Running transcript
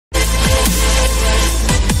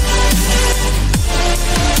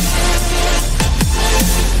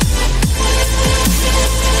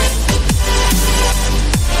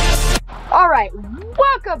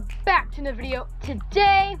watching the video.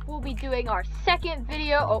 Today we'll be doing our second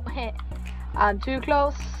video. Oh, I'm too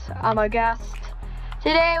close. I'm a guest.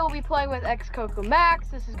 Today we'll be playing with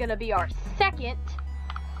Xkokomax. This is gonna be our second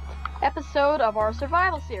episode of our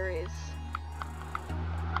survival series.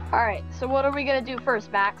 Alright, so what are we gonna do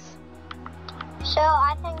first, Max? So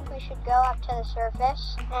I think we should go up to the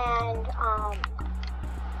surface and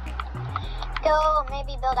go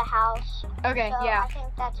maybe build a house. Okay, so yeah. I think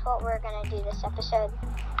that's what we're gonna do this episode.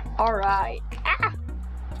 Alright. Ah!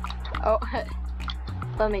 Oh,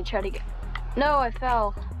 let me try to get... No, I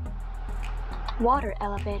fell. Water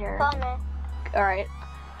elevator. Follow me. Alright.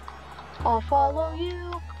 I'll follow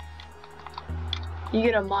you.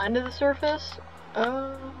 You gonna mine to the surface?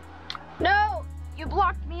 Oh. No! You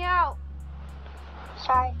blocked me out.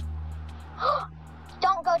 Sorry.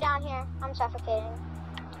 Don't go down here. I'm suffocating.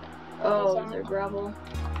 Oh, is there gravel?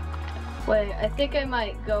 Wait, I think I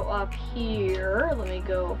might go up here. Let me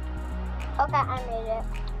go. Okay, I made it.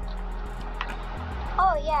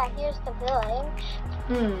 Oh yeah, here's the village.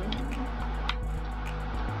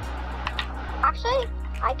 Actually,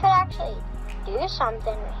 I could actually do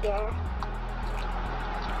something here.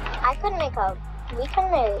 We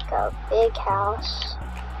can make a big house.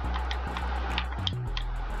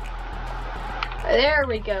 There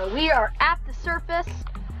we go. We are at the surface.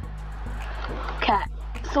 Okay,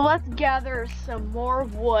 so let's gather some more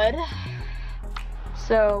wood.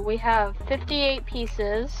 So we have 58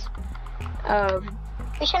 pieces of...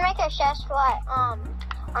 We should make a chest what our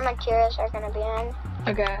materials are gonna be in.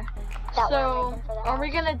 Okay. So are we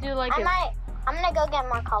gonna do like I'm gonna go get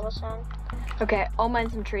more cobblestone. Okay, I'll mine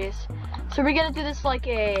some trees. So we're gonna do this like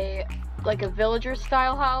a villager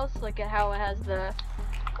style house, like how it has the...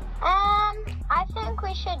 I think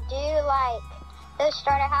we should do like those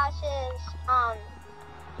starter houses,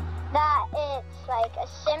 that it's like a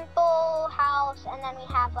simple house, and then we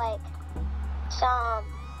have like some,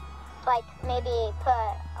 like maybe put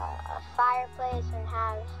a fireplace and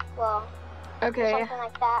have, well, okay, something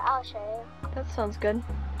like that. I'll show you. That sounds good.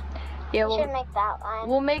 Yeah, we should make that line.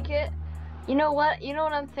 We'll make it. You know what? You know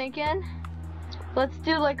what I'm thinking? Let's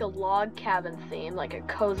do like a log cabin theme, like a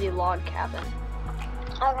cozy log cabin.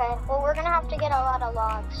 Okay, well we're gonna have to get a lot of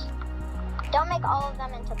logs. Don't make all of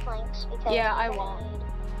them into planks because yeah, I won't. Need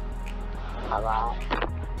a lot.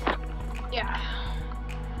 Yeah,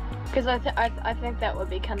 because I think that would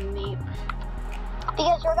be kind of neat.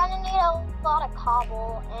 Because we're gonna need a lot of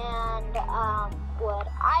cobble and wood.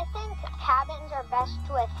 I think cabins are best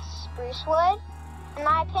with spruce wood, in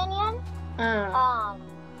my opinion.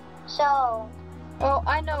 So. Well,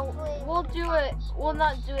 I know, we'll do it, we'll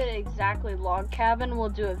not do it exactly log cabin, we'll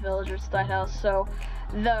do a villager style house, so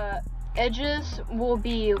the edges will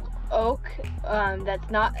be oak,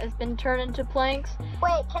 has been turned into planks.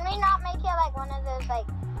 Wait, can we not make it like one of those, like,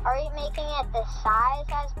 are we making it the size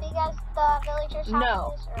as big as the villager's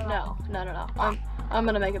houses? No. I'm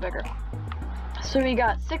gonna make it bigger. So we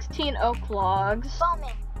got 16 oak logs. Follow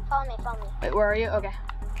me. Wait, where are you? Okay.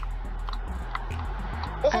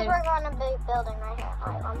 This is where we're going to be building right here.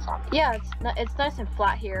 Alright, 1 second. Yeah, it's nice and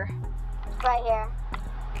flat here. Right here.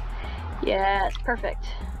 Yeah, it's perfect.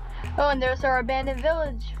 Oh, and there's our abandoned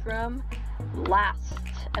village from last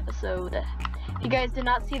episode. If you guys did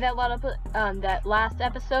not see that that last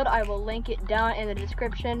episode, I will link it down in the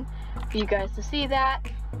description for you guys to see that.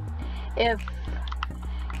 If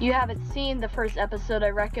you haven't seen the first episode, I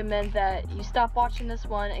recommend that you stop watching this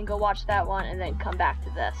one and go watch that one and then come back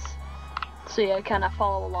to this. So you kind of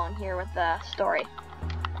follow along here with the story.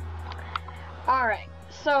 Alright,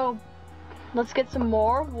 so let's get some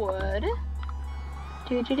more wood.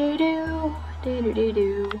 Do-do-do-do.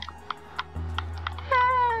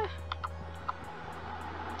 Ah.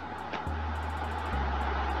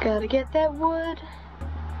 Gotta get that wood.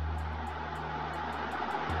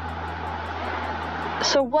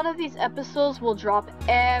 So one of these episodes will drop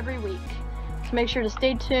every week. So make sure to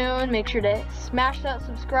stay tuned, make sure to smash that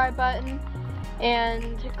subscribe button,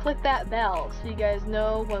 and click that bell so you guys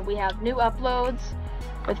know when we have new uploads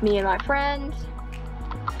with me and my friends.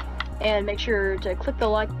 And make sure to click the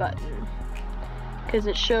like button because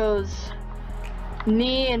it shows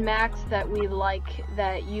me and Max that you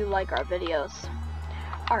like our videos.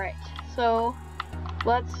 Alright, so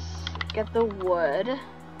let's get the wood.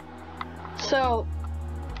 So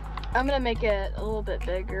I'm gonna make it a little bit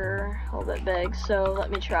bigger, a little bit big, so let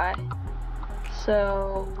me try.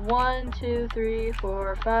 So 1, 2, 3,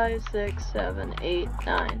 4, 5, 6, 7, 8,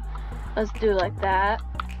 9. Let's do like that.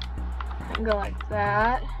 And go like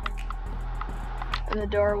that. And the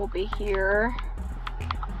door will be here.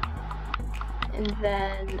 And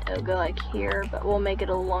then it'll go like here, but we'll make it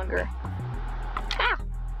a little longer. Ah!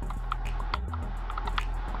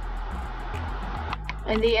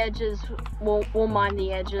 And the edges, we'll mine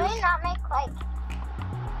the edges. Can we not make like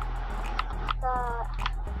the...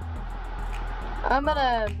 I'm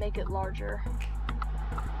gonna make it larger.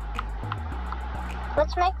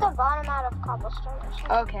 Let's make the bottom out of cobblestone or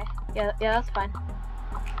something. Okay, yeah, that's fine.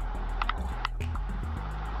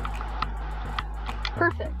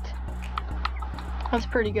 Perfect. That's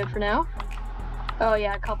pretty good for now. Oh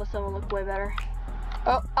yeah, cobblestone will look way better.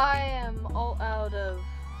 Oh, I am all out of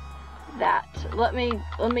that. Let me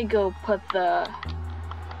go put the...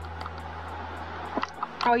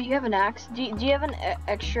 Oh, you have an axe? Do you have an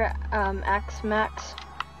extra axe, Max?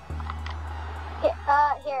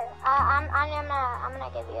 Here. I'm gonna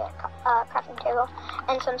give you a crafting table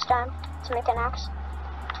and some stone to make an axe.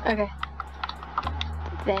 Okay.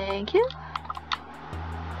 Thank you.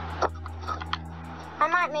 I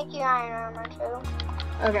might make you iron armor too.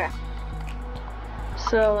 Okay.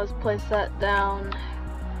 So let's place that down.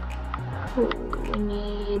 Ooh, we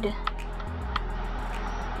need.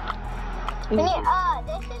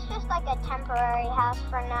 This is just like a temporary house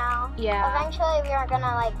for now. Yeah. Eventually we are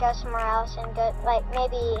gonna like go somewhere else and go like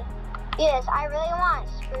maybe. Yes, I really want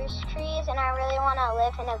spruce trees and I really want to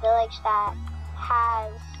live in a village that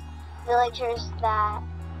has villagers that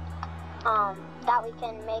that we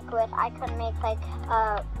can make with. I could make like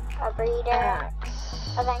a breeder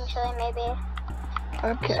Axe. eventually maybe.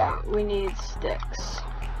 Okay, so we need sticks.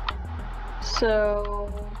 So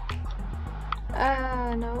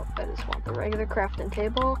no, I just want the regular crafting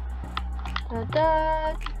table.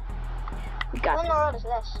 Da-da. We got What in the world is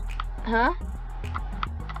this? Huh?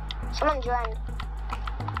 Someone joined.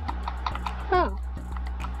 Oh.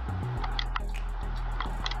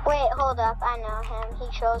 Wait, hold up. I know him.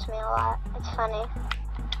 He trolls me a lot. It's funny.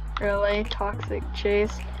 Really? Toxic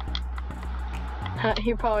Chase?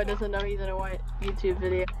 He probably doesn't know he's in a white YouTube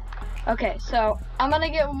video. Okay, so I'm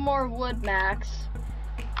gonna get more wood, Max,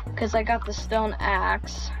 because I got the stone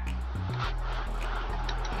axe.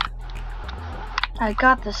 I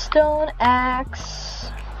got the stone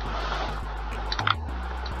axe.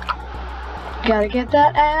 Gotta get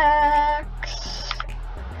that axe.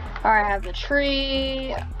 Alright, I have the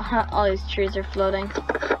tree. All these trees are floating.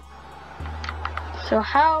 So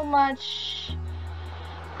how much?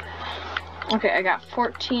 Okay, I got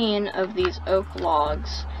 14 of these oak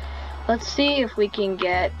logs. Let's see if we can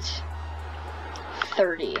get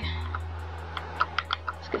 30.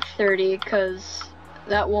 Let's get 30 because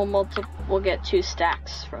that will we'll get 2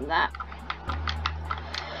 stacks from that.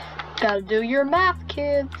 Gotta do your math,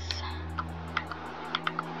 kids.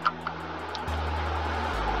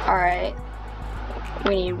 Alright.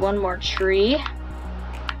 We need one more tree.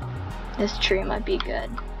 This tree might be good.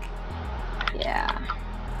 Yeah.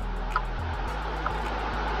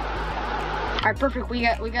 Alright, perfect. We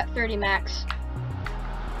got 30, Max.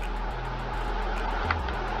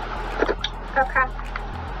 Okay.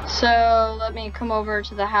 So let me come over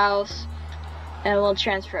to the house and we'll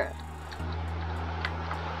transfer it.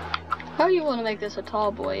 Oh, you want to make this a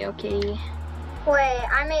tall boy, okay? Wait,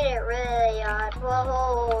 I made it really odd. Well,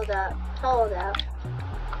 hold up.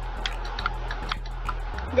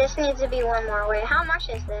 This needs to be one more. Wait, how much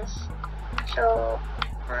is this? So,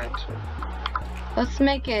 1, 2. Let's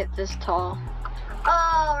make it this tall.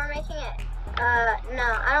 Oh, we're making it. No,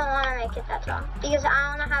 I don't want to make it that tall because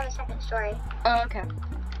I want to have a second story. Oh, okay.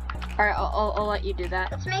 All right, I'll let you do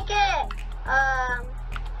that. Let's make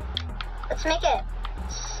it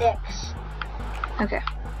 6. Okay.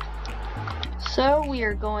 So we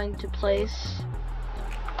are going to place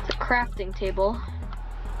the crafting table.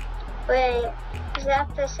 Wait, is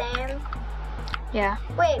that the same? Yeah.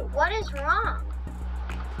 Wait, what is wrong?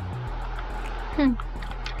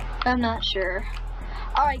 I'm not sure.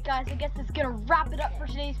 Alright guys, I guess that's gonna wrap it up for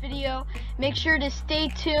today's video. Make sure to stay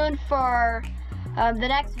tuned for the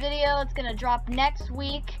next video. It's gonna drop next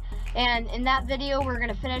week. And in that video, we're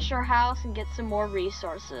gonna finish our house and get some more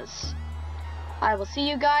resources. I will see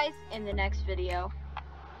you guys in the next video.